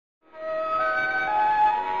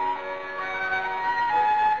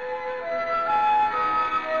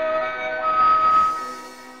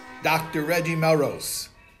Dr. Reggie Melrose.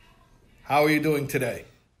 How are you doing today?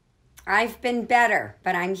 I've been better,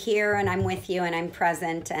 but I'm here and I'm with you and I'm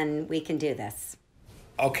present and we can do this.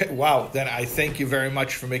 Okay, wow. Then I thank you very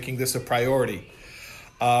much for making this a priority.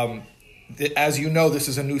 As you know, this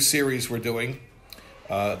is a new series we're doing,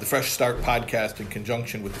 the Fresh Start podcast in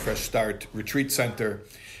conjunction with the Fresh Start Retreat Center.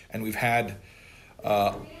 And we've had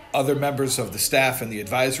other members of the staff and the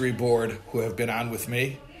advisory board who have been on with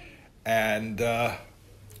me. And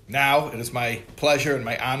now it is my pleasure and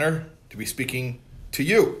my honor to be speaking to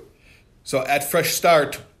you. So at Fresh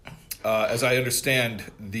Start, as I understand,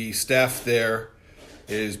 the staff there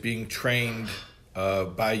is being trained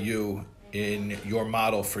by you in your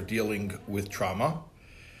model for dealing with trauma.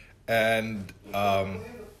 And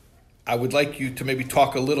I would like you to maybe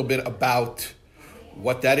talk a little bit about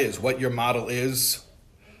what that is, what your model is,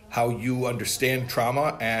 how you understand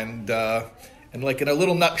trauma, and like in a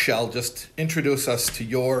little nutshell, just introduce us to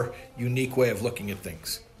your unique way of looking at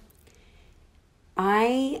things.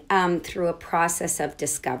 I, through a process of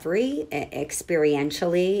discovery,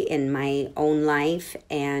 experientially in my own life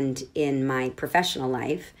and in my professional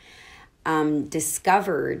life,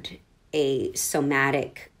 discovered a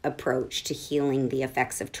somatic approach to healing the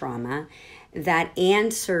effects of trauma that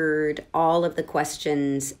answered all of the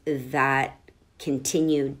questions that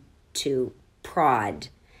continued to prod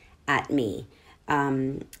at me.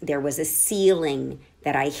 There was a ceiling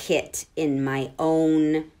that I hit in my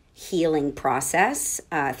own healing process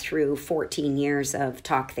through 14 years of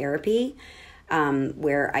talk therapy,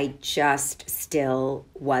 where I just still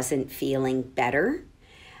wasn't feeling better.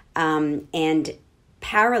 And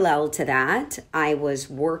parallel to that, I was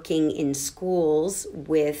working in schools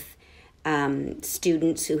with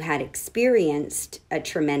students who had experienced a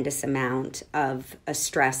tremendous amount of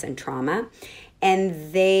stress and trauma,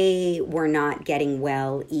 and they were not getting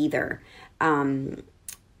well either.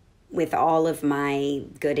 With all of my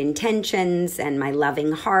good intentions and my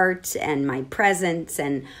loving heart and my presence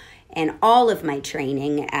and all of my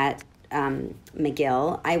training at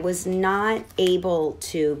McGill, I was not able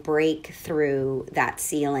to break through that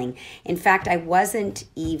ceiling. In fact, I wasn't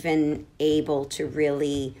even able to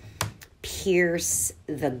really pierce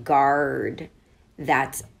the guard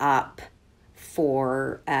that's up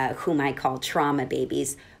for whom I call trauma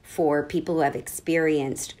babies, for people who have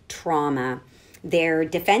experienced trauma. Their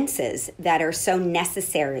defenses that are so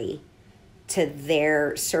necessary to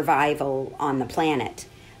their survival on the planet.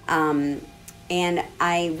 And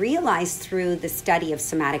I realized through the study of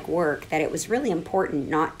somatic work that it was really important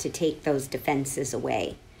not to take those defenses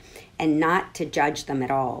away and not to judge them at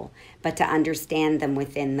all, but to understand them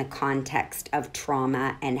within the context of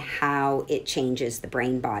trauma and how it changes the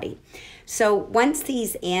brain body. So once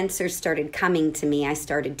these answers started coming to me, I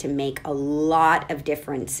started to make a lot of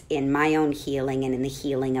difference in my own healing and in the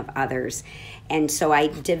healing of others. And so I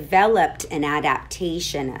developed an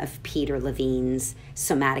adaptation of Peter Levine's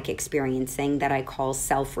somatic experiencing that I call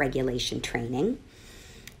self-regulation training.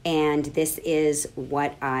 And this is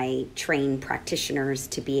what I train practitioners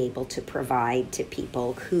to be able to provide to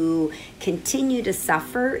people who continue to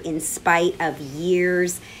suffer in spite of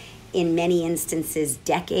years, in many instances,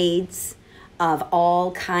 decades of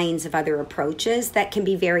all kinds of other approaches that can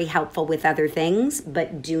be very helpful with other things,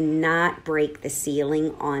 but do not break the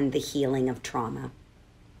ceiling on the healing of trauma.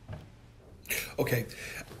 Okay,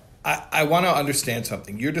 I want to understand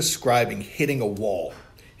something. You're describing hitting a wall,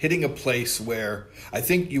 hitting a place where I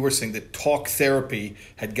think you were saying that talk therapy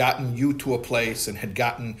had gotten you to a place and had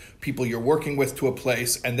gotten people you're working with to a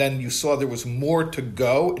place, and then you saw there was more to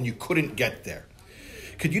go and you couldn't get there.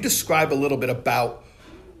 Could you describe a little bit about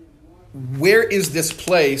where is this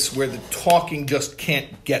place where the talking just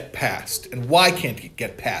can't get past, and why can't it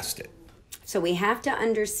get past it? So we have to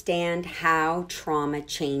understand how trauma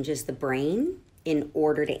changes the brain in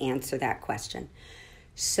order to answer that question.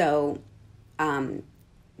 So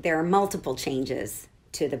there are multiple changes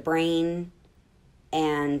to the brain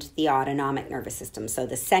and the autonomic nervous system. So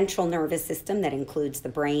the central nervous system that includes the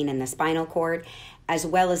brain and the spinal cord, as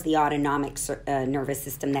well as the autonomic nervous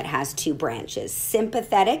system that has two branches.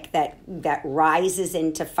 Sympathetic, that rises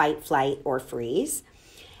into fight, flight, or freeze,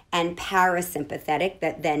 and parasympathetic,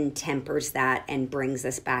 that then tempers that and brings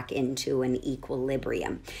us back into an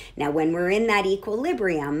equilibrium. Now, when we're in that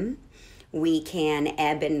equilibrium, we can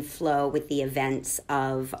ebb and flow with the events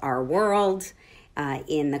of our world,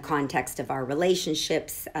 in the context of our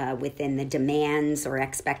relationships, within the demands or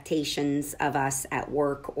expectations of us at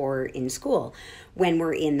work or in school, when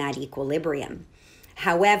we're in that equilibrium.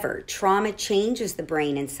 However, trauma changes the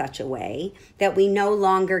brain in such a way that we no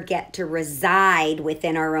longer get to reside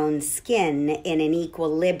within our own skin in an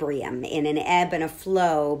equilibrium, in an ebb and a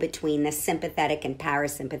flow between the sympathetic and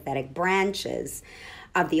parasympathetic branches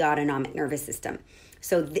of the autonomic nervous system.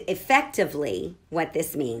 So effectively, what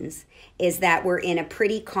this means is that we're in a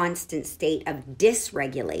pretty constant state of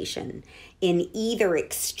dysregulation in either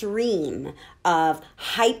extreme of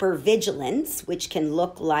hypervigilance, which can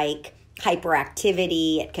look like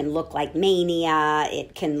hyperactivity, it can look like mania,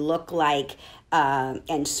 it can look like,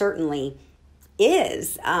 and certainly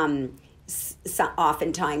is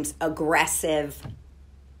oftentimes aggressive,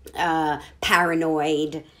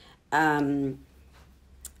 paranoid,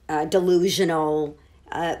 delusional,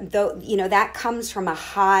 though, that comes from a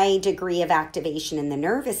high degree of activation in the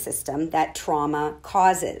nervous system that trauma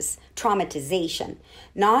causes, traumatization.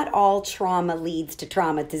 Not all trauma leads to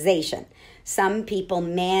traumatization. Some people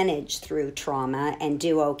manage through trauma and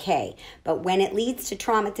do okay. But when it leads to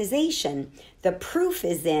traumatization, the proof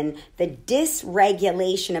is in the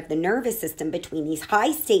dysregulation of the nervous system between these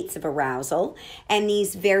high states of arousal and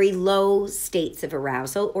these very low states of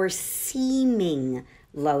arousal, or seeming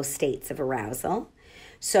low states of arousal.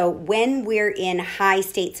 So when we're in high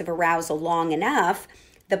states of arousal long enough,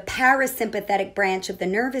 the parasympathetic branch of the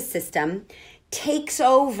nervous system takes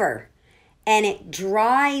over and it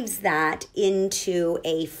drives that into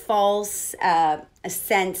a false a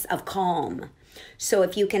sense of calm. So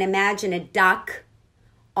if you can imagine a duck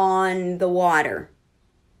on the water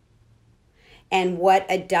and what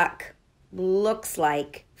a duck looks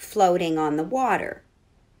like floating on the water,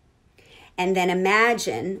 and then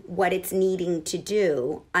imagine what it's needing to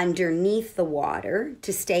do underneath the water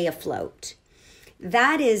to stay afloat.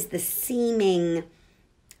 That is the seeming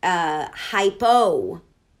hypo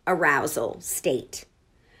arousal state.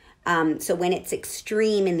 So when it's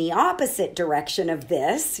extreme in the opposite direction of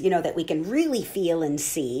this, that we can really feel and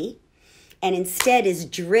see, and instead is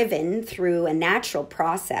driven through a natural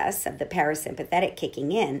process of the parasympathetic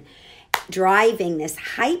kicking in, driving this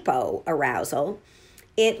hypo arousal,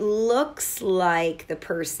 it looks like the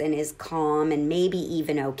person is calm and maybe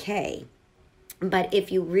even okay. But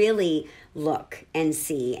if you really look and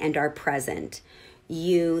see and are present,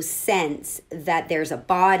 you sense that there's a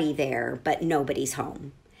body there, but nobody's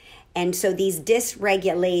home. And so these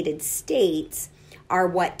dysregulated states are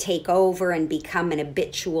what take over and become an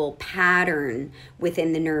habitual pattern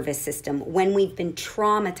within the nervous system when we've been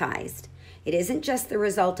traumatized. It isn't just the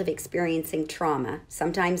result of experiencing trauma.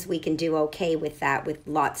 Sometimes we can do okay with that with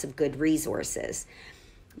lots of good resources.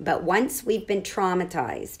 But once we've been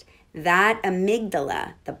traumatized, that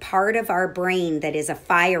amygdala, the part of our brain that is a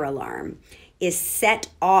fire alarm, is set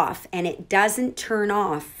off, and it doesn't turn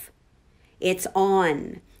off. It's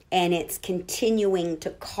on, and it's continuing to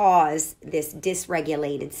cause this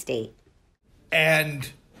dysregulated state. And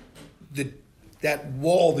that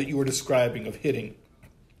wall that you were describing of hitting,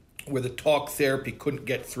 where the talk therapy couldn't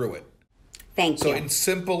get through it. Thank you. So in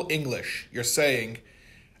simple English, you're saying,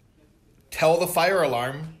 tell the fire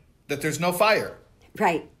alarm that there's no fire.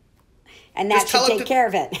 Right. And that should take care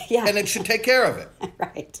of it. Yeah. And it should take care of it.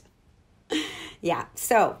 Right. Yeah.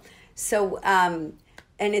 So,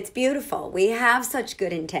 and it's beautiful. We have such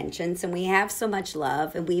good intentions and we have so much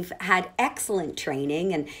love and we've had excellent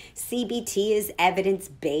training, and CBT is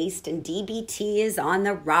evidence-based and DBT is on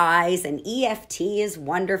the rise and EFT is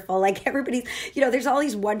wonderful. Like everybody's, there's all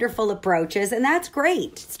these wonderful approaches, and that's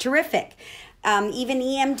great. It's terrific. Even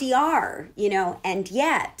EMDR, and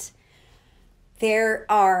yet there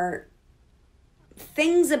are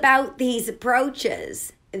things about these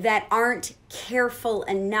approaches that aren't careful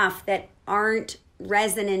enough, that aren't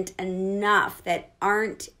resonant enough, that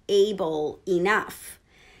aren't able enough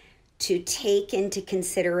to take into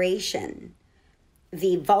consideration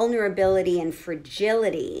the vulnerability and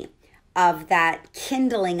fragility of that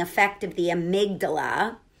kindling effect of the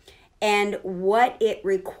amygdala and what it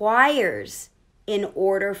requires in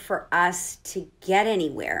order for us to get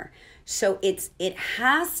anywhere. So it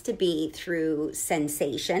has to be through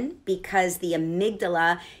sensation, because the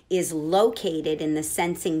amygdala is located in the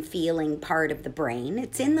sensing feeling part of the brain.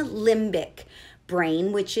 It's in the limbic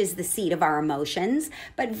brain, which is the seat of our emotions,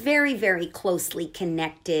 but very, very closely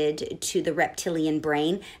connected to the reptilian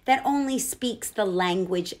brain that only speaks the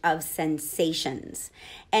language of sensations.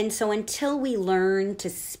 And so until we learn to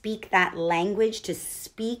speak that language, to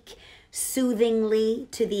speak soothingly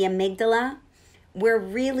to the amygdala, we're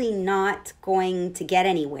really not going to get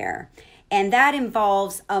anywhere. And that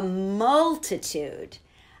involves a multitude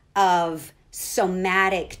of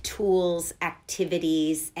somatic tools,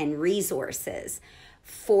 activities, and resources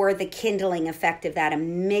for the kindling effect of that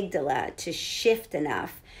amygdala to shift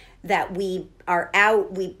enough that we are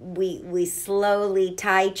out, we slowly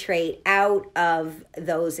titrate out of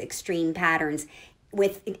those extreme patterns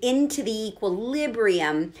into the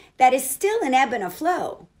equilibrium that is still an ebb and a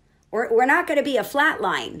flow. We're not going to be a flat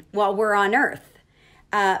line while we're on Earth.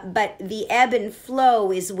 But the ebb and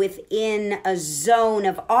flow is within a zone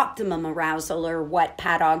of optimum arousal, or what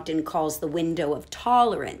Pat Ogden calls the window of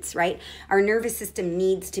tolerance, right? Our nervous system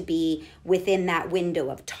needs to be within that window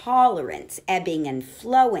of tolerance, ebbing and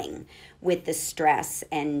flowing with the stress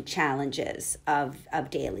and challenges of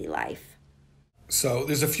daily life. So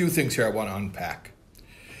there's a few things here I want to unpack.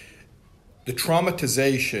 The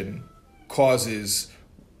traumatization causes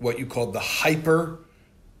what you call the hyper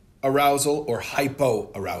arousal or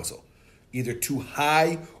hypo arousal, either too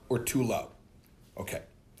high or too low. Okay.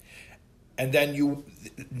 And then you,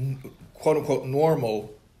 quote unquote,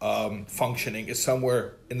 normal functioning is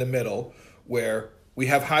somewhere in the middle, where we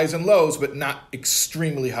have highs and lows, but not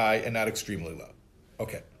extremely high and not extremely low.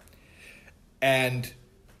 Okay. And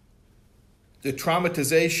the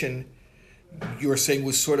traumatization, you're saying,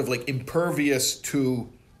 was sort of like impervious to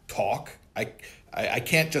talk. I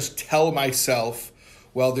can't just tell myself,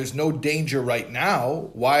 well, there's no danger right now.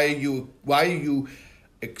 Why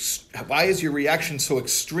is your reaction so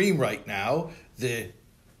extreme right now? The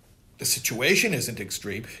situation isn't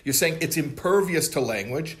extreme. You're saying it's impervious to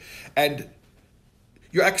language, and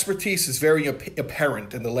your expertise is very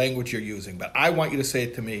apparent in the language you're using, but I want you to say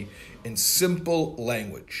it to me in simple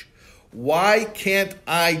language. Why can't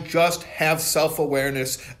I just have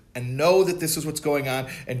self-awareness and know that this is what's going on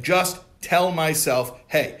and just tell myself,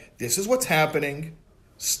 hey, this is what's happening.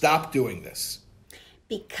 Stop doing this?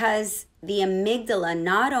 Because the amygdala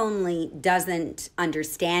not only doesn't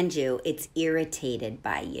understand you, it's irritated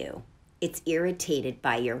by you. It's irritated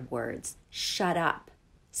by your words. Shut up.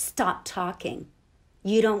 Stop talking.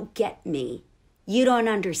 You don't get me. You don't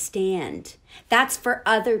understand. That's for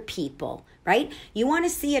other people, right? You want to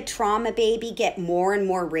see a trauma baby get more and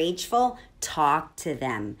more rageful? Talk to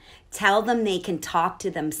them. Tell them they can talk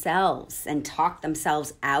to themselves and talk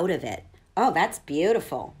themselves out of it. Oh, that's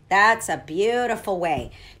beautiful. That's a beautiful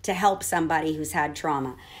way to help somebody who's had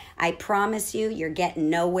trauma. I promise you, you're getting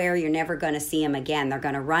nowhere. You're never going to see them again. They're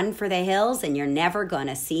going to run for the hills and you're never going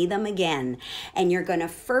to see them again. And you're going to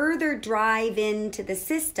further drive into the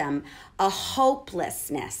system a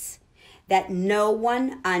hopelessness that no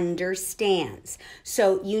one understands.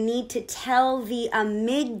 So you need to tell the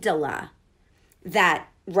amygdala that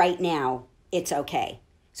right now it's okay.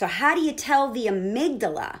 So how do you tell the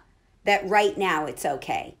amygdala that right now it's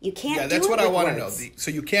okay? You can't do it with words. Yeah, that's what I want to know. So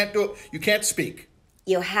you can't do it. You can't speak.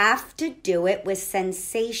 You have to do it with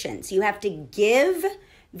sensations. You have to give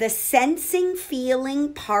the sensing,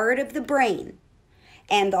 feeling part of the brain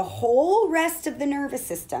and the whole rest of the nervous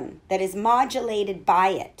system that is modulated by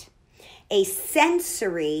it a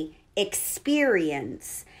sensory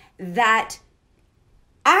experience that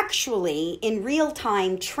actually in real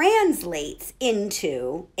time translates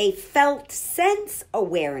into a felt sense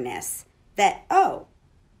awareness that, oh,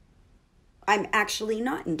 I'm actually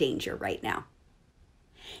not in danger right now.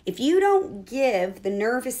 If you don't give the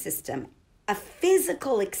nervous system a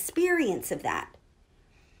physical experience of that,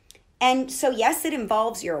 and so yes, it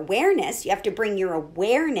involves your awareness. You have to bring your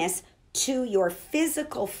awareness to your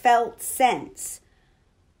physical felt sense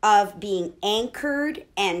of being anchored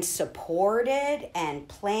and supported and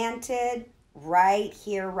planted right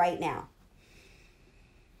here, right now.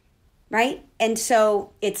 Right? And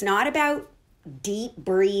so it's not about deep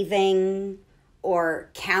breathing or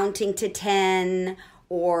counting to 10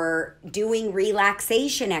 or doing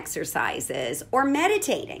relaxation exercises or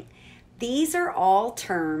meditating. These are all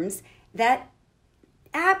terms that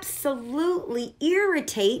absolutely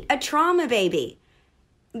irritate a trauma baby.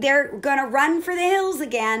 They're going to run for the hills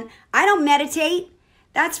again. I don't meditate.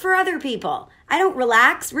 That's for other people. I don't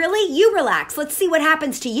relax. Really? You relax. Let's see what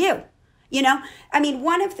happens to you. You know, I mean,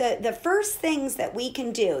 one of the first things that we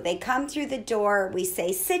can do, they come through the door, we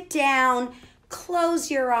say, sit down,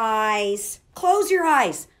 close your eyes. Close your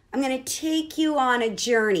eyes. I'm going to take you on a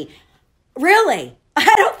journey. Really?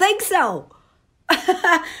 I don't think so.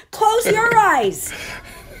 Close your eyes.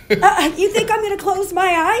 You think I'm going to close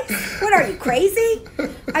my eyes? What are you, crazy?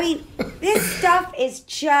 I mean, this stuff is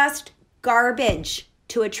just garbage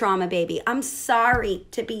to a trauma baby. I'm sorry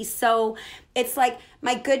to be so, it's like,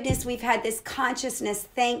 my goodness, we've had this consciousness,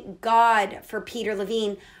 thank God for Peter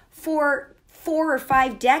Levine, for 4 or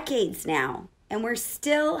 5 decades now. And we're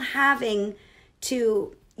still having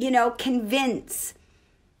to, convince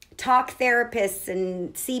talk therapists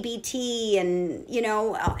and CBT and,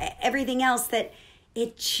 everything else that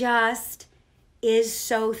It just is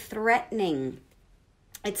so threatening.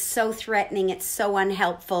 It's so threatening. It's so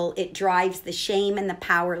unhelpful. It drives the shame and the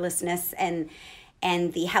powerlessness and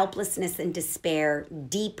the helplessness and despair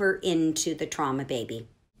deeper into the trauma baby.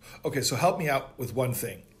 Okay, so help me out with one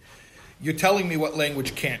thing. You're telling me what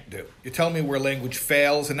language can't do. You're telling me where language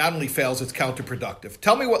fails, and not only fails, it's counterproductive.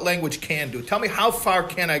 Tell me what language can do. Tell me how far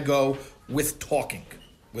can I go with talking,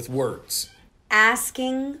 with words?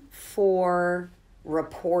 Asking for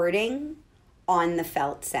reporting on the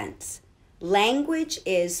felt sense. Language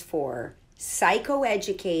is for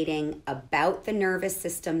psychoeducating about the nervous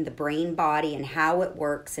system, the brain, body, and how it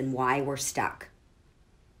works and why we're stuck.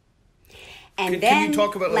 And can you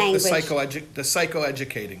talk about language, the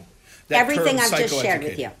psychoeducating? Everything I've just shared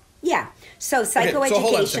with you. Yeah. So psychoeducation. Okay, so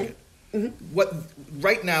hold on a second. Mm-hmm. What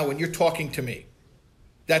right now when you're talking to me,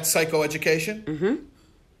 that's psychoeducation? Mm-hmm.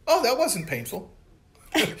 Oh, that wasn't painful.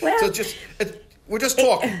 Well, so we're just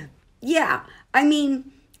talking. Yeah. I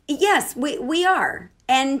mean, yes, we are.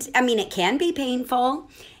 And I mean, it can be painful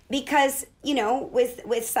because, you know, with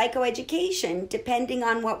psychoeducation, depending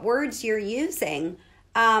on what words you're using,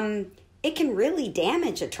 it can really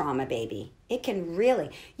damage a trauma baby. It can really.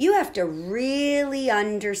 You have to really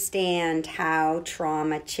understand how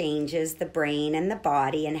trauma changes the brain and the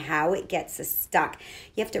body and how it gets us stuck.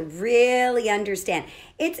 You have to really understand.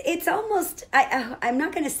 It's almost, I'm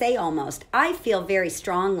not going to say almost, I feel very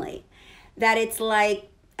strongly that it's like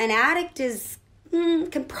an addict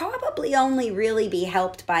can probably only really be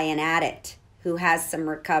helped by an addict who has some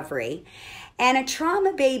recovery. And a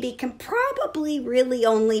trauma baby can probably really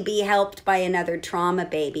only be helped by another trauma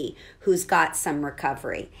baby who's got some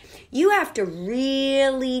recovery. You have to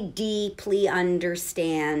really deeply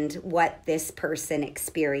understand what this person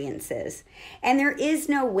experiences. And there is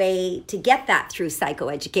no way to get that through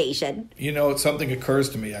psychoeducation. You know, something occurs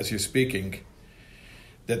to me as you're speaking,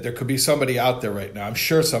 that there could be somebody out there right now, I'm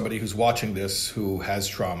sure somebody who's watching this who has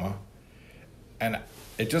trauma, and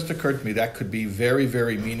it just occurred to me that could be very,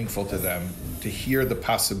 very meaningful to them to hear the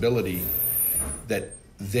possibility that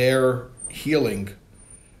their healing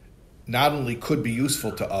not only could be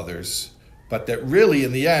useful to others, but that really,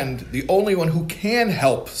 in the end, the only one who can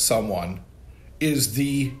help someone is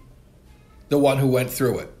the one who went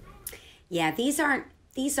through it. Yeah, these aren't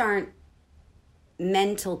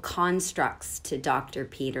mental constructs to Dr.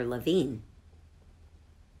 Peter Levine.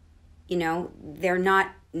 You know, they're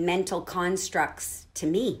not mental constructs to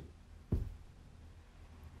me.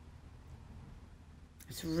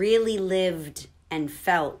 It's really lived and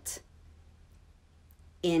felt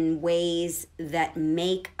in ways that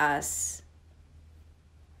make us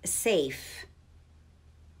safe.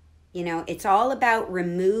 You know, it's all about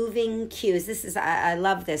removing cues. I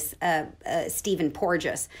love this. Stephen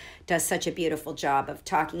Porges does such a beautiful job of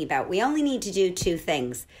talking about we only need to do two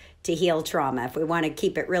things to heal trauma. If we want to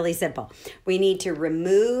keep it really simple, we need to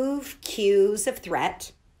remove cues of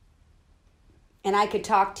threat. And I could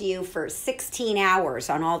talk to you for 16 hours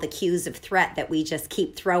on all the cues of threat that we just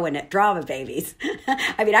keep throwing at trauma babies.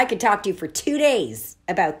 I mean, I could talk to you for 2 days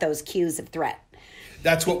about those cues of threat.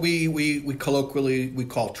 That's what we colloquially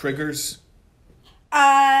call triggers?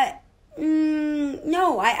 No,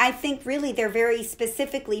 I think really they're very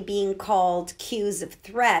specifically being called cues of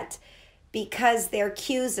threat because they're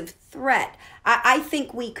cues of threat. I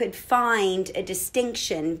think we could find a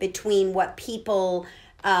distinction between what people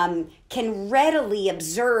can readily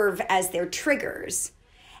observe as their triggers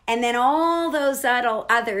and then all those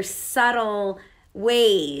other subtle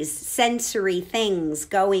ways, sensory things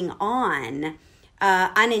going on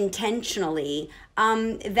unintentionally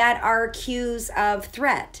that are cues of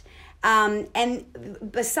threat. And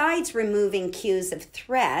besides removing cues of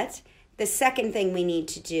threat, the second thing we need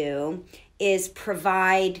to do is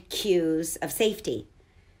provide cues of safety.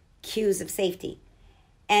 Cues of safety.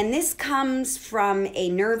 And this comes from a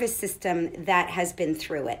nervous system that has been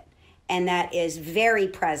through it and that is very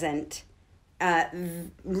present,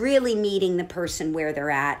 really meeting the person where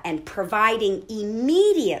they're at and providing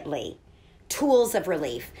immediately tools of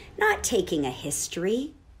relief, not taking a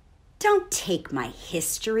history. Don't take my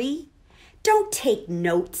history. Don't take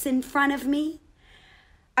notes in front of me.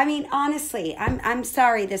 I mean, honestly, I'm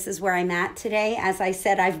sorry this is where I'm at today. As I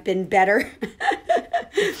said, I've been better.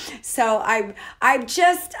 So I'm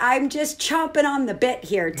just chomping on the bit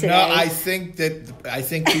here today. No, I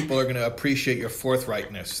think people are going to appreciate your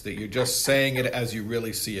forthrightness, that you're just saying it as you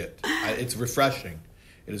really see it. It's refreshing.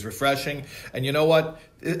 It is refreshing. And you know what?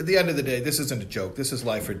 At the end of the day, this isn't a joke. This is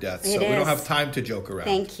life or death. So we don't have time to joke around.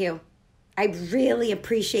 Thank you. I really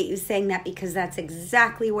appreciate you saying that because that's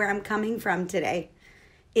exactly where I'm coming from today.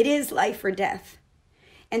 It is life or death.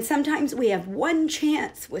 And sometimes we have one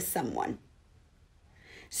chance with someone.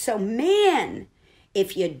 So man,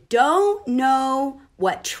 if you don't know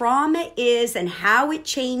what trauma is and how it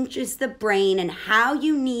changes the brain and how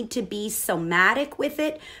you need to be somatic with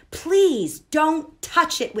it, please don't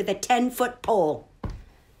touch it with a 10-foot pole.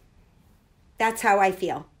 That's how I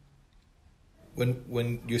feel.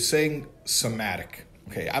 When you're saying somatic,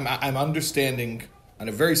 okay, I'm understanding on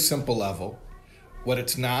a very simple level what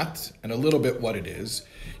it's not and a little bit what it is.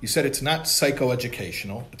 You said it's not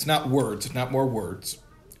psychoeducational. It's not words. It's not more words.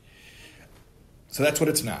 So that's what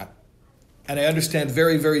it's not. And I understand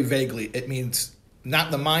very, very vaguely it means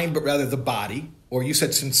not the mind, but rather the body. Or you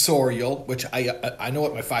said sensorial, which I know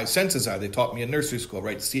what my five senses are. They taught me in nursery school,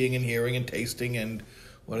 right? Seeing and hearing and tasting and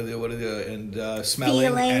smelling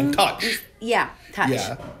Feeling. And touch. Yeah,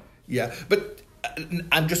 touch. Yeah. But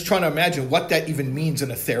I'm just trying to imagine what that even means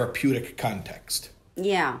in a therapeutic context.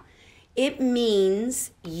 Yeah. It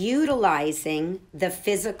means utilizing the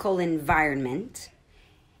physical environment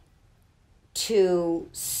to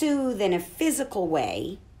soothe in a physical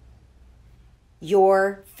way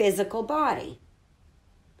your physical body.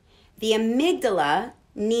 The amygdala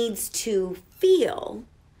needs to feel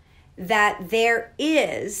that there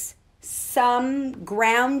is some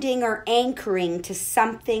grounding or anchoring to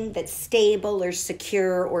something that's stable or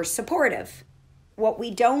secure or supportive. What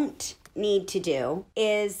we don't need to do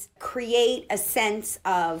is create a sense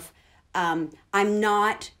of I'm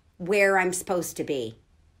not where I'm supposed to be.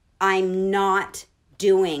 I'm not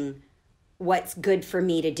doing what's good for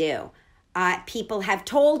me to do. People have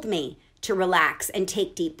told me to relax and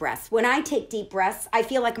take deep breaths. When I take deep breaths, I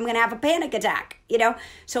feel like I'm going to have a panic attack,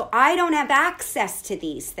 So I don't have access to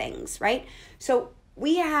these things, right? So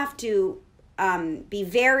we have to be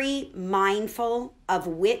very mindful of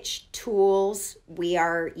which tools we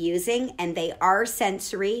are using, and they are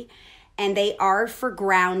sensory, and they are for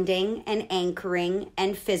grounding and anchoring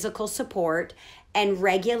and physical support and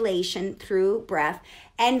regulation through breath,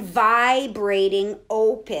 and vibrating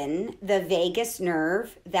open the vagus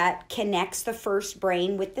nerve that connects the first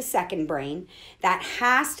brain with the second brain. That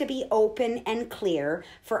has to be open and clear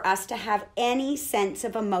for us to have any sense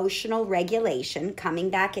of emotional regulation coming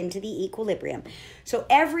back into the equilibrium. So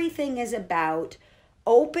everything is about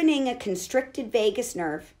opening a constricted vagus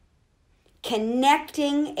nerve,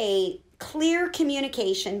 connecting a clear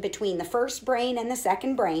communication between the first brain and the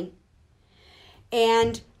second brain,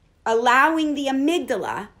 and allowing the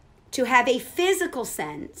amygdala to have a physical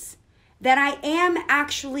sense that I am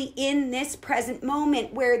actually in this present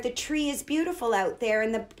moment where the tree is beautiful out there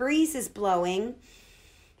and the breeze is blowing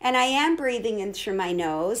and I am breathing in through my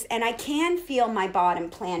nose and I can feel my bottom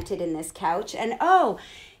planted in this couch. And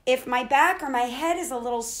if my back or my head is a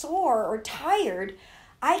little sore or tired,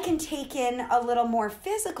 I can take in a little more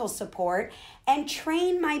physical support and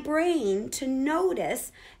train my brain to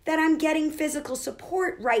notice that I'm getting physical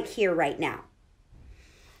support right here, right now.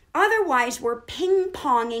 Otherwise, we're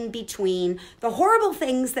ping-ponging between the horrible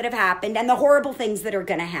things that have happened and the horrible things that are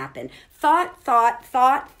going to happen. Thought.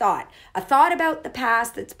 A thought about the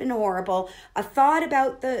past that's been horrible. A thought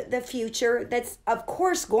about the future that's, of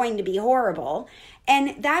course, going to be horrible.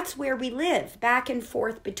 And that's where we live, back and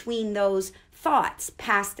forth between those thoughts,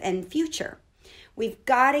 past and future. We've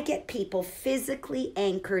got to get people physically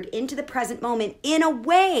anchored into the present moment in a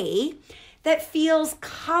way that feels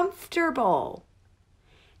comfortable.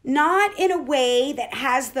 Not in a way that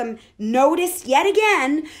has them notice yet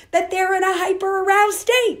again that they're in a hyper-aroused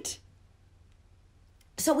state.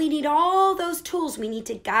 So we need all those tools. We need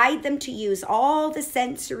to guide them to use all the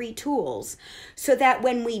sensory tools so that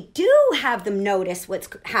when we do have them notice what's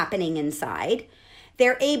happening inside,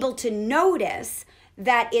 they're able to notice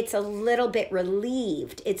that it's a little bit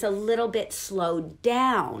relieved. It's a little bit slowed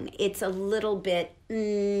down. It's a little bit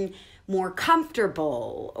more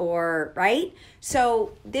comfortable, or right?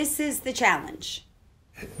 So this is the challenge.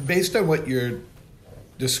 Based on what you're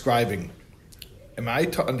describing, am I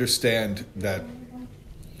to understand that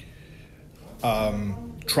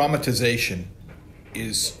traumatization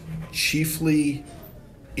is chiefly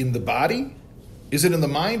in the body? Is it in the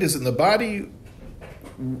mind? Is it in the body?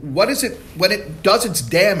 What is it, when it does its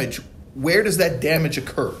damage, where does that damage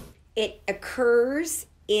occur? It occurs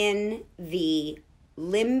in the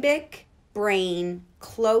limbic brain,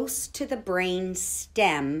 close to the brain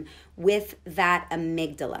stem with that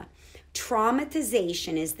amygdala.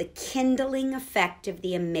 Traumatization is the kindling effect of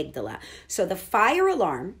the amygdala. So the fire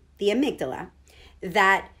alarm, the amygdala,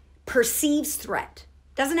 that perceives threat,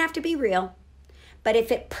 doesn't have to be real, but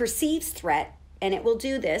if it perceives threat, and it will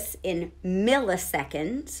do this in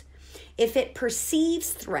milliseconds, if it perceives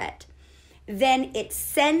threat, then it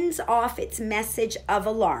sends off its message of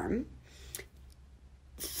alarm,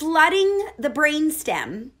 flooding the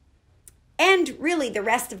brainstem and really the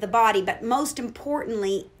rest of the body, but most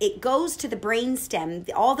importantly, it goes to the brainstem,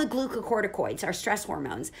 all the glucocorticoids, our stress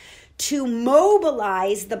hormones, to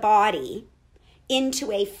mobilize the body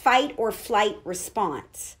into a fight or flight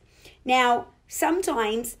response. Now,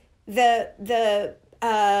 sometimes the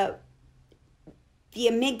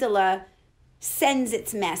amygdala sends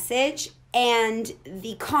its message, and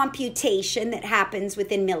the computation that happens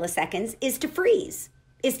within milliseconds is to freeze,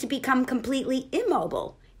 is to become completely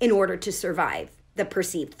immobile in order to survive the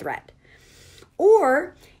perceived threat.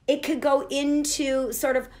 Or it could go into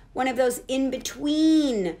sort of one of those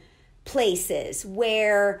in-between places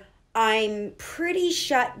where I'm pretty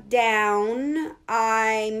shut down.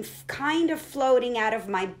 I'm kind of floating out of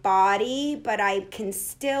my body, but I can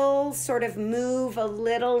still sort of move a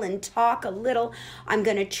little and talk a little. I'm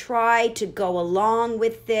going to try to go along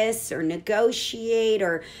with this or negotiate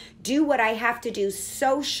or do what I have to do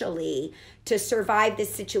socially to survive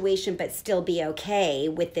this situation, but still be okay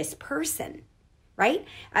with this person, right?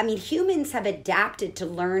 I mean, humans have adapted to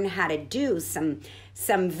learn how to do some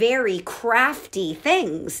very crafty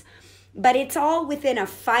things. But it's all within a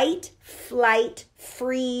fight, flight,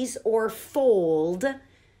 freeze, or fold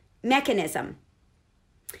mechanism.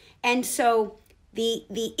 And so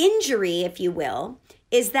the injury, if you will,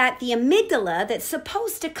 is that the amygdala that's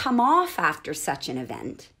supposed to come off after such an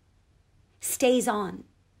event stays on.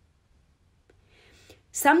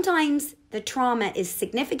 Sometimes the trauma is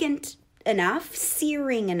significant enough,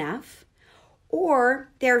 searing enough,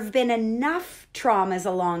 or there have been enough traumas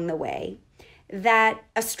along the way that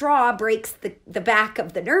a straw breaks the back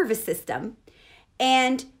of the nervous system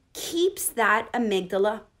and keeps that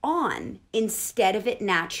amygdala on instead of it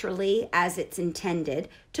naturally, as it's intended,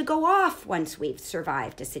 to go off once we've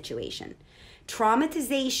survived a situation.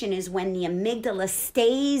 Traumatization is when the amygdala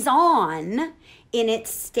stays on in its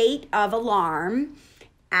state of alarm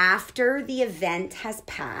after the event has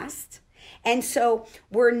passed. And so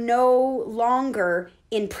we're no longer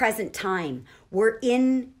in present time. We're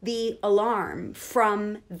in the alarm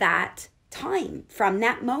from that time, from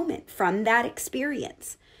that moment, from that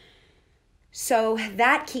experience. So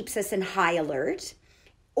that keeps us in high alert.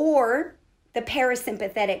 Or the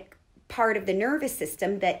parasympathetic part of the nervous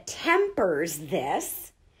system that tempers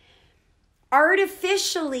this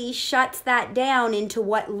artificially shuts that down into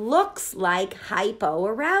what looks like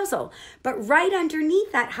hypoarousal. But right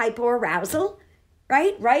underneath that hypoarousal,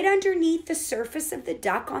 right underneath the surface of the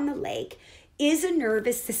duck on the lake, is a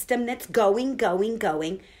nervous system that's going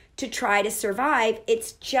to try to survive.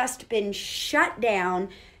 It's just been shut down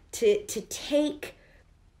to take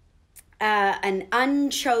an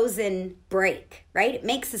unchosen break, right? It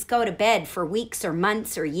makes us go to bed for weeks or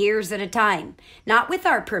months or years at a time, not with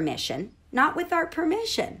our permission,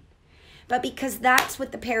 but because that's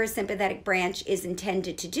what the parasympathetic branch is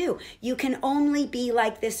intended to do. You can only be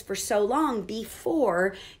like this for so long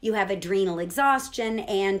before you have adrenal exhaustion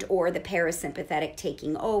and or the parasympathetic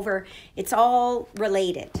taking over. It's all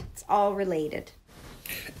related.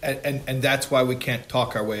 And that's why we can't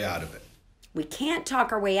talk our way out of it. We can't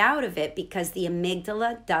talk our way out of it because the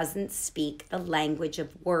amygdala doesn't speak the language of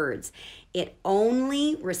words. It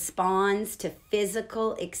only responds to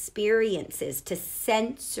physical experiences, to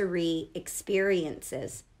sensory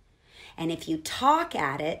experiences. And if you talk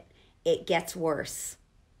at it, it gets worse.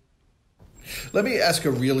 Let me ask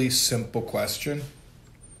a really simple question.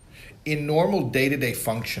 In normal day-to-day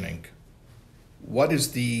functioning, what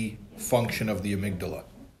is the function of the amygdala?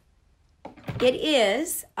 It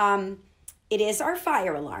is our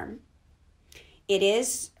fire alarm. It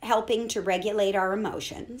is helping to regulate our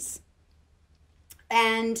emotions.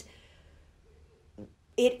 And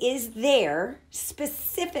it is there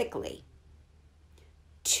specifically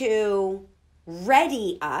to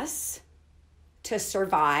ready us to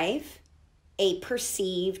survive a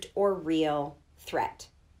perceived or real threat.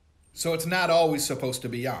 So it's not always supposed to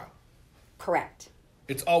be on. Correct.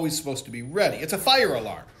 It's always supposed to be ready. It's a fire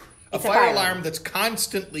alarm. A fire alarm that's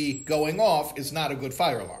constantly going off is not a good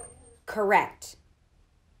fire alarm. Correct.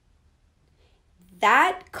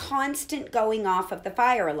 That constant going off of the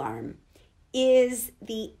fire alarm is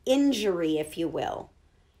the injury, if you will,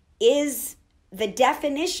 is the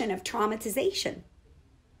definition of traumatization.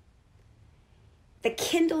 The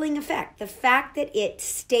kindling effect, the fact that it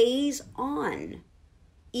stays on,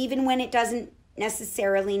 even when it doesn't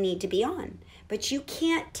necessarily need to be on. But you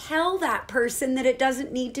can't tell that person that it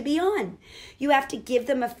doesn't need to be on. You have to give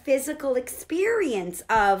them a physical experience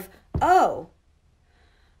of, oh,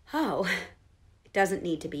 it doesn't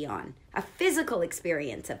need to be on. A physical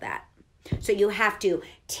experience of that. So you have to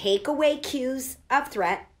take away cues of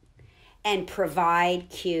threat and provide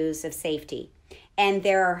cues of safety. And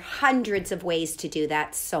there are hundreds of ways to do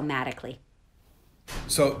that somatically.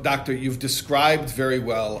 So, Doctor, you've described very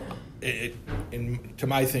well, to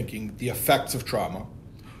my thinking, the effects of trauma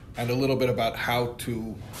and a little bit about how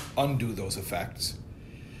to undo those effects.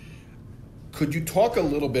 Could you talk a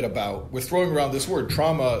little bit about, we're throwing around this word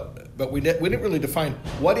trauma, but we didn't really define,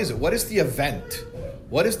 what is it? What is the event?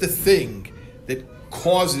 What is the thing that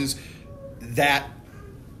causes that,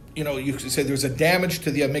 you say there's a damage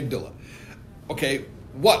to the amygdala. Okay,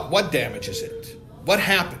 what damage is it? What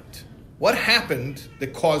happened? What happened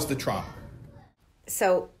that caused the trauma?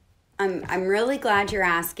 So I'm really glad you're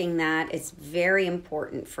asking that. It's very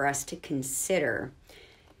important for us to consider,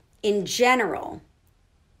 in general,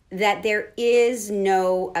 that there is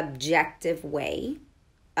no objective way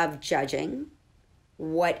of judging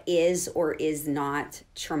what is or is not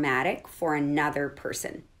traumatic for another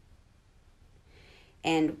person.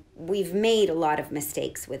 And we've made a lot of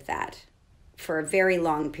mistakes with that for a very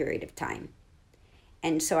long period of time.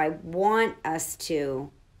 And so I want us to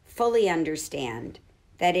fully understand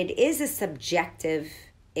that it is a subjective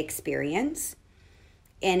experience,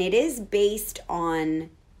 and it is based on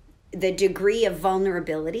the degree of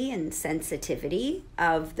vulnerability and sensitivity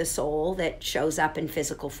of the soul that shows up in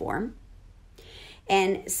physical form.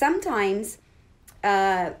 And sometimes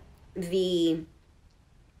the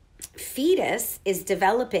fetus is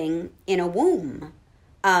developing in a womb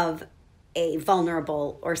of a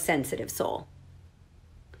vulnerable or sensitive soul,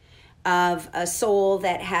 of a soul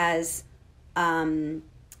that has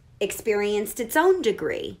experienced its own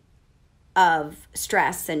degree of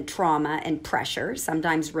stress and trauma and pressure,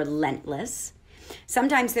 sometimes relentless.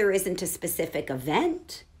 Sometimes there isn't a specific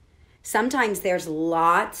event. Sometimes there's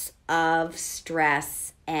lots of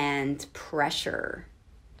stress and pressure.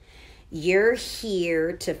 You're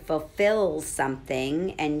here to fulfill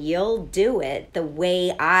something, and you'll do it the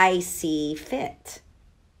way I see fit.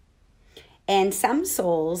 And some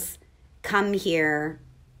souls come here,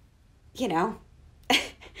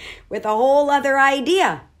 with a whole other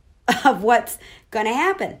idea of what's going to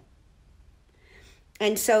happen.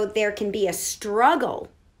 And so there can be a struggle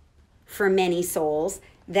for many souls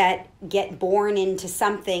that get born into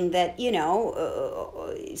something that,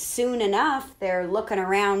 soon enough they're looking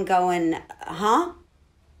around going, huh?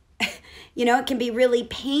 It can be really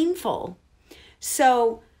painful.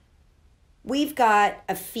 So we've got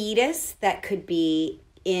a fetus that could be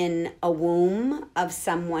in a womb of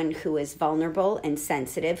someone who is vulnerable and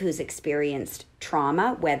sensitive, who's experienced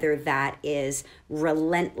trauma, whether that is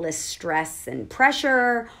relentless stress and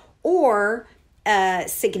pressure or a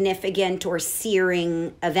significant or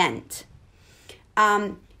searing event.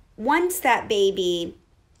 Once that baby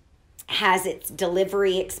has its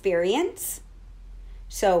delivery experience,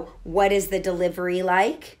 so what is the delivery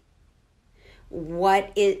like?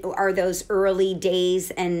 What are those early days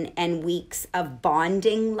and weeks of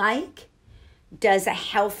bonding like? Does a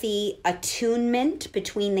healthy attunement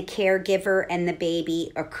between the caregiver and the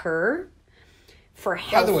baby occur?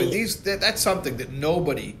 By the way, that's something that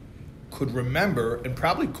nobody could remember and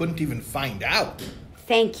probably couldn't even find out.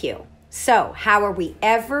 Thank you. So, how are we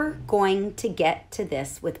ever going to get to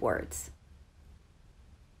this with words?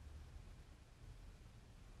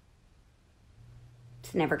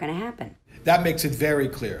 It's never going to happen. That makes it very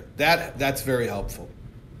clear. That's very helpful.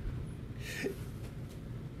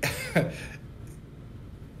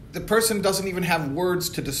 The person doesn't even have words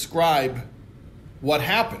to describe what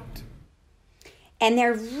happened. And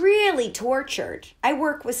they're really tortured. I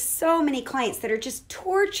work with so many clients that are just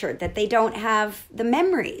tortured that they don't have the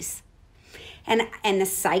memories. And the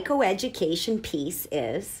psychoeducation piece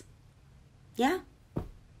is,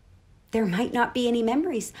 there might not be any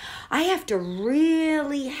memories. I have to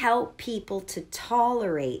really help people to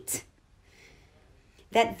tolerate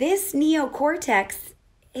that this neocortex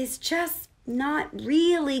is just not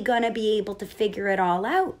really going to be able to figure it all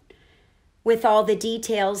out with all the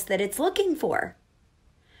details that it's looking for.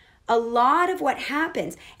 A lot of what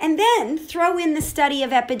happens, and then throw in the study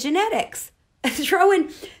of epigenetics. Throw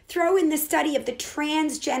in the study of the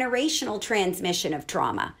transgenerational transmission of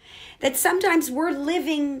trauma. That sometimes we're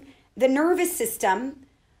living the nervous system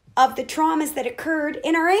of the traumas that occurred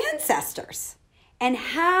in our ancestors. And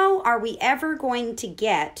how are we ever going to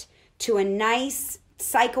get to a nice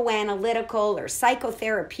psychoanalytical or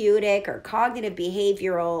psychotherapeutic or cognitive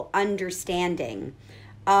behavioral understanding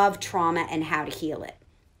of trauma and how to heal it?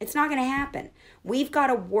 It's not going to happen. We've got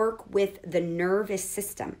to work with the nervous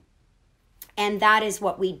system. And that is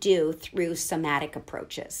what we do through somatic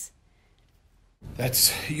approaches.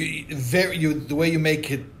 That's the way you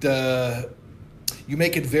make it. You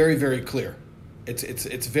make it very, very clear.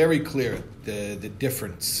 It's very clear the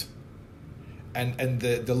difference, and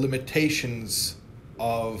the limitations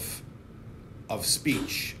of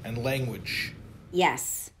speech and language.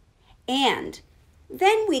 Yes. And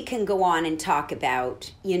then we can go on and talk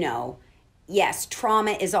about, yes,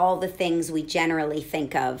 trauma is all the things we generally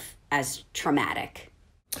think of as traumatic.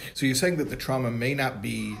 So you're saying that the trauma may not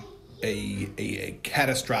be a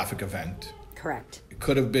catastrophic event. Correct. It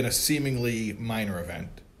could have been a seemingly minor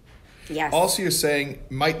event. Yes. Also, you're saying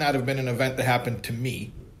might not have been an event that happened to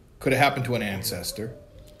me. Could have happened to an ancestor.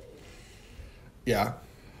 Yeah.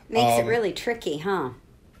 Makes it really tricky, huh?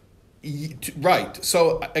 Right.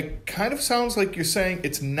 So it kind of sounds like you're saying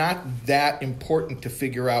it's not that important to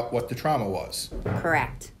figure out what the trauma was.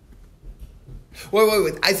 Correct.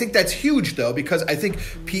 Wait. I think that's huge, though, because I think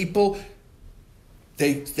people,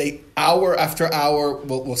 they hour after hour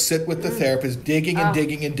will sit with the therapist, digging and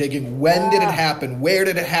digging and digging. When did it happen? Where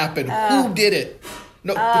did it happen? Who did it?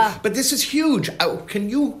 No, but this is huge. Can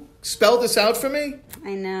you spell this out for me?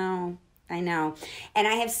 I know. And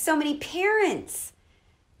I have so many parents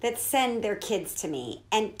that send their kids to me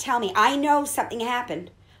and tell me, I know something happened.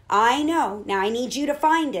 I know. Now I need you to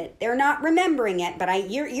find it. They're not remembering it, but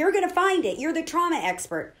you're going to find it. You're the trauma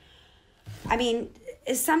expert. I mean,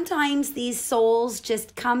 sometimes these souls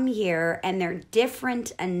just come here and they're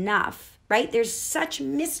different enough, right? There's such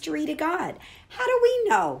mystery to God. How do we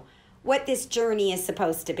know what this journey is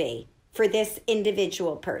supposed to be for this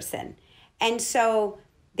individual person? And so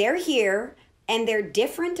they're here and they're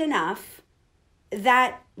different enough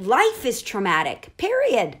that life is traumatic,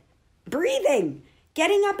 period. Breathing,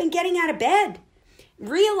 getting up and getting out of bed,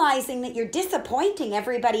 realizing that you're disappointing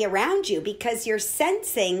everybody around you because you're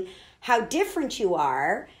sensing how different you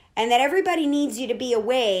are and that everybody needs you to be a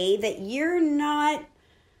way that you're not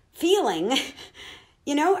feeling.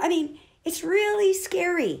 I mean, it's really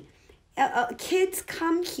scary. Kids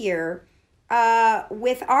come here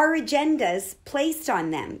with our agendas placed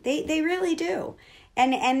on them. They really do.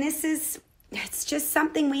 And it's just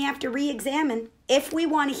something we have to re-examine if we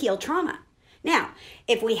want to heal trauma. Now,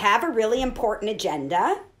 if we have a really important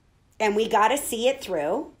agenda and we got to see it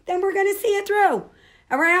through, then we're going to see it through.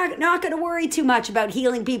 And we're not going to worry too much about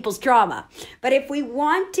healing people's trauma. But if we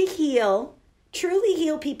want to truly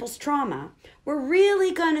heal people's trauma, we're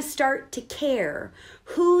really going to start to care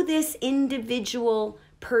who this individual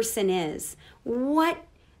person is, what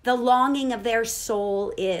the longing of their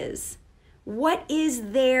soul is, what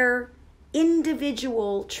is their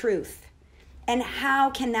individual truth, and how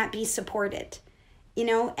can that be supported,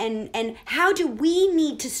 and how do we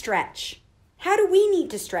need to stretch? How do we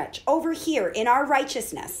need to stretch over here in our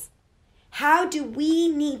righteousness? How do we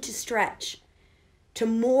need to stretch to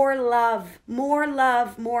more love,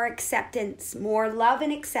 more acceptance, more love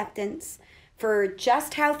and acceptance for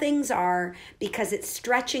just how things are, because it's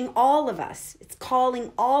stretching all of us. It's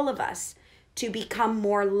calling all of us to become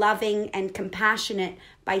more loving and compassionate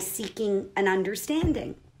by seeking an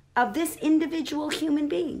understanding of this individual human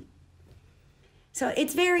being. So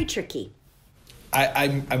it's very tricky.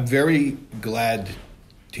 I'm very glad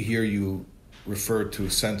to hear you refer to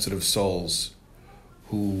sensitive souls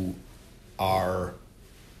who are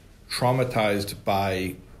traumatized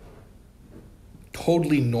by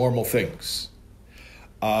totally normal things.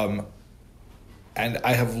 And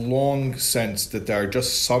I have long sensed that there are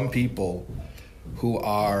just some people who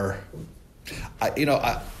are,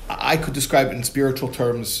 I could describe it in spiritual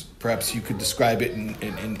terms. Perhaps you could describe it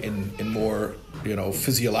in more,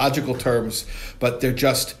 physiological terms. But they're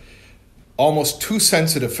just almost too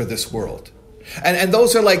sensitive for this world. And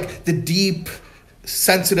those are like the deep,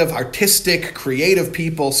 sensitive, artistic, creative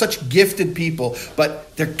people, such gifted people,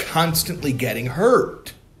 but they're constantly getting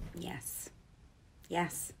hurt.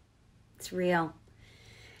 Yes, it's real.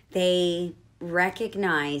 They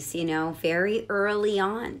recognize, very early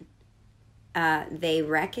on, they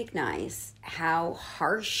recognize how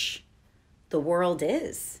harsh the world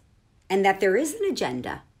is and that there is an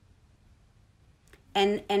agenda.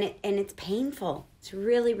 And it's painful. It's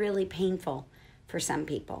really, really painful for some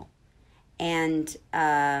people. And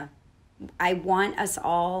I want us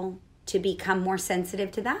all to become more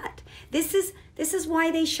sensitive to that. This is why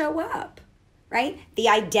they show up. Right? The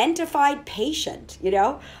identified patient,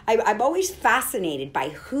 I'm always fascinated by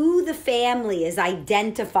who the family is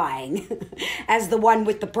identifying as the one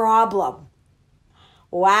with the problem.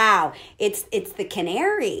 Wow. It's the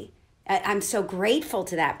canary. I'm so grateful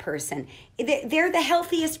to that person. They're the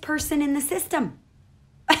healthiest person in the system.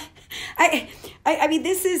 I mean,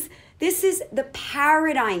 this is the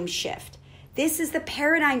paradigm shift This is the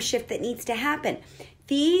paradigm shift that needs to happen.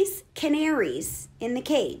 These canaries in the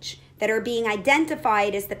cage that are being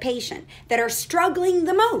identified as the patient, that are struggling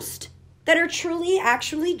the most, that are truly,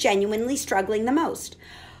 actually, genuinely struggling the most,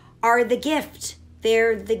 are the gift.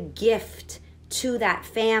 They're the gift to that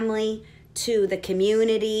family, to the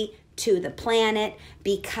community, to the planet,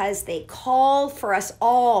 because they call for us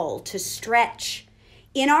all to stretch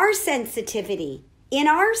in our sensitivity, in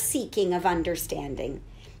our seeking of understanding,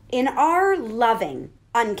 in our loving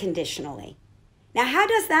unconditionally. Now, how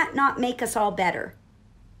does that not make us all better?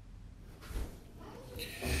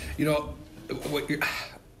 You know, what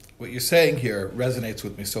you're saying here resonates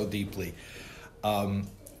with me so deeply.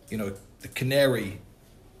 You know, the canary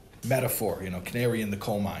metaphor, canary in the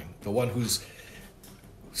coal mine, the one who's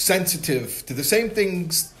sensitive to the same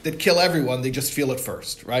things that kill everyone, they just feel it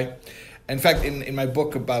first, right? In fact, in my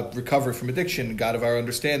book about recovery from addiction, God of Our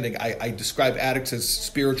Understanding, I describe addicts as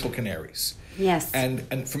spiritual canaries. Yes.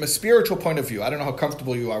 And from a spiritual point of view, I don't know how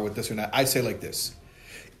comfortable you are with this or not, I say like this: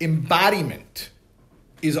 embodiment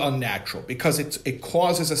is unnatural because it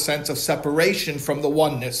causes a sense of separation from the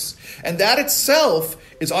oneness, and that itself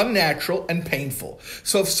is unnatural and painful.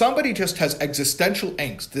 So if somebody just has existential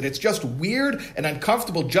angst, that it's just weird and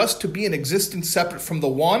uncomfortable just to be in existence separate from the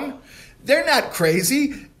one, they're not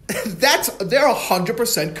crazy. They're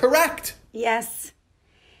 100% correct. Yes.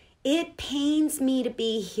 It pains me to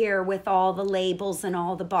be here with all the labels and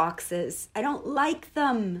all the boxes. I don't like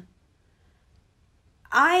them.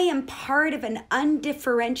 I am part of an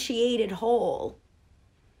undifferentiated whole,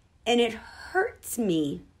 and it hurts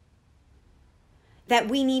me that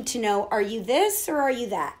we need to know, are you this or are you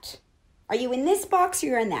that? Are you in this box or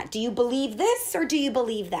you're in that? Do you believe this or do you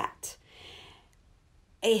believe that?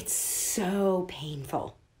 It's so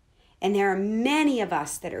painful. And there are many of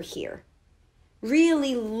us that are here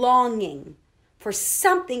really longing for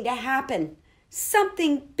something to happen.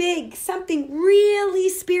 Something big, something really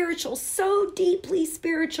spiritual, so deeply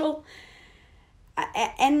spiritual.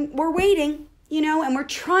 And we're waiting, and we're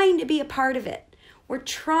trying to be a part of it. We're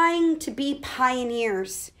trying to be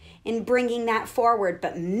pioneers in bringing that forward.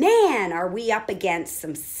 But man, are we up against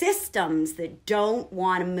some systems that don't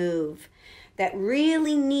want to move, that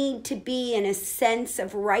really need to be in a sense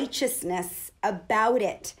of righteousness about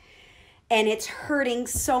it. And it's hurting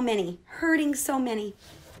so many.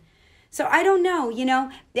 So I don't know,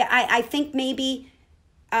 I think maybe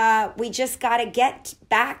we just got to get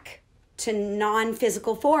back to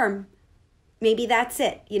non-physical form. Maybe that's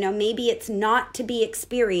it. Maybe it's not to be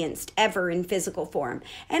experienced ever in physical form.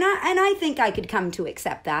 And I think I could come to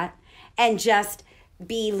accept that and just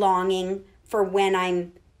be longing for when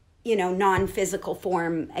I'm, non-physical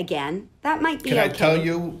form again. That might be okay.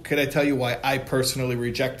 Can I tell you why I personally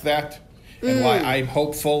reject that? And why I'm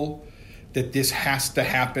hopeful that this has to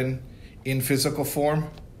happen in physical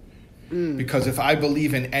form? Because if I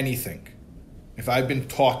believe in anything, if I've been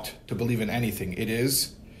taught to believe in anything, it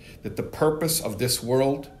is that the purpose of this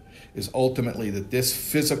world is ultimately that this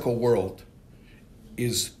physical world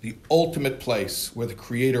is the ultimate place where the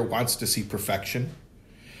Creator wants to see perfection,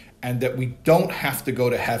 and that we don't have to go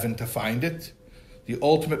to heaven to find it. The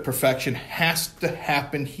ultimate perfection has to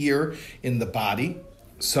happen here in the body.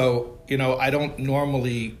 So, I don't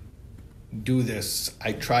normally do this.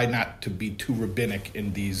 I try not to be too rabbinic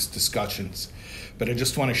in these discussions, but I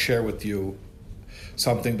just want to share with you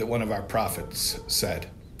something that one of our prophets said,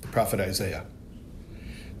 the prophet Isaiah,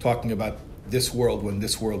 talking about this world when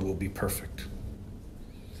this world will be perfect.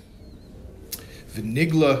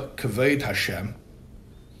 V'nigla kaved Hashem,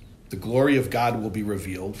 the glory of God will be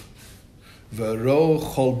revealed. V'ro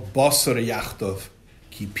chol basar yachtov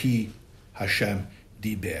ki pi Hashem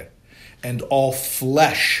diber. And all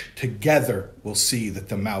flesh together will see that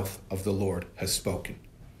the mouth of the Lord has spoken.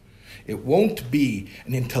 It won't be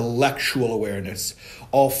an intellectual awareness.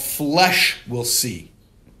 All flesh will see.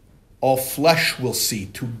 All flesh will see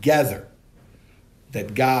together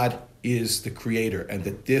that God is the Creator and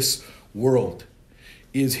that this world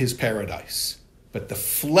is His paradise. But the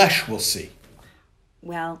flesh will see.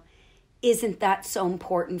 Well, isn't that so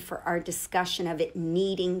important for our discussion of it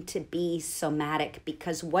needing to be somatic?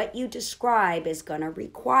 Because what you describe is going to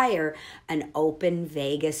require an open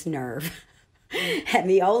vagus nerve. And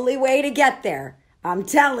the only way to get there, I'm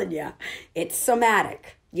telling you, it's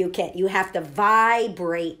somatic. You have to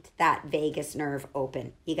vibrate that vagus nerve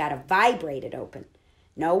open. You got to vibrate it open.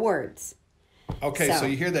 No words. Okay, so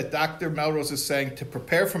you hear that Dr. Melrose is saying to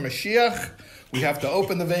prepare for Mashiach, we have to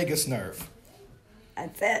open the vagus nerve.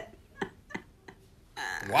 That's it.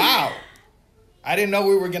 Wow. I didn't know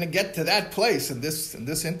we were going to get to that place in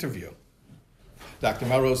this interview. Dr.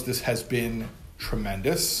 Melrose, this has been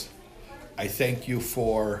tremendous. I thank you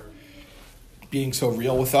for being so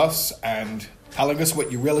real with us and telling us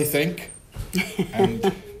what you really think.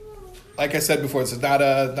 And like I said before, it's not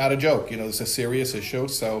a joke. It's a serious issue.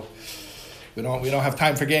 So we don't have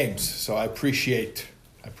time for games. So I appreciate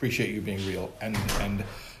you being real, and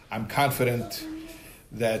I'm confident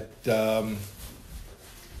that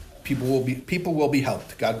people will be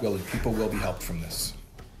helped. God willing, people will be helped from this.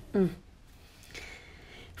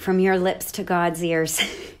 From your lips to God's ears.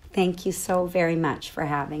 Thank you so very much for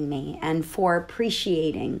having me and for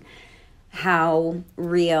appreciating how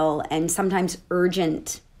real and sometimes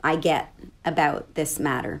urgent I get about this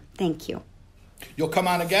matter. Thank you. You'll come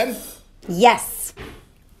on again? Yes.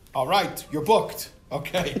 All right, you're booked.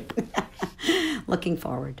 Okay. Looking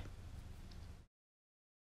forward.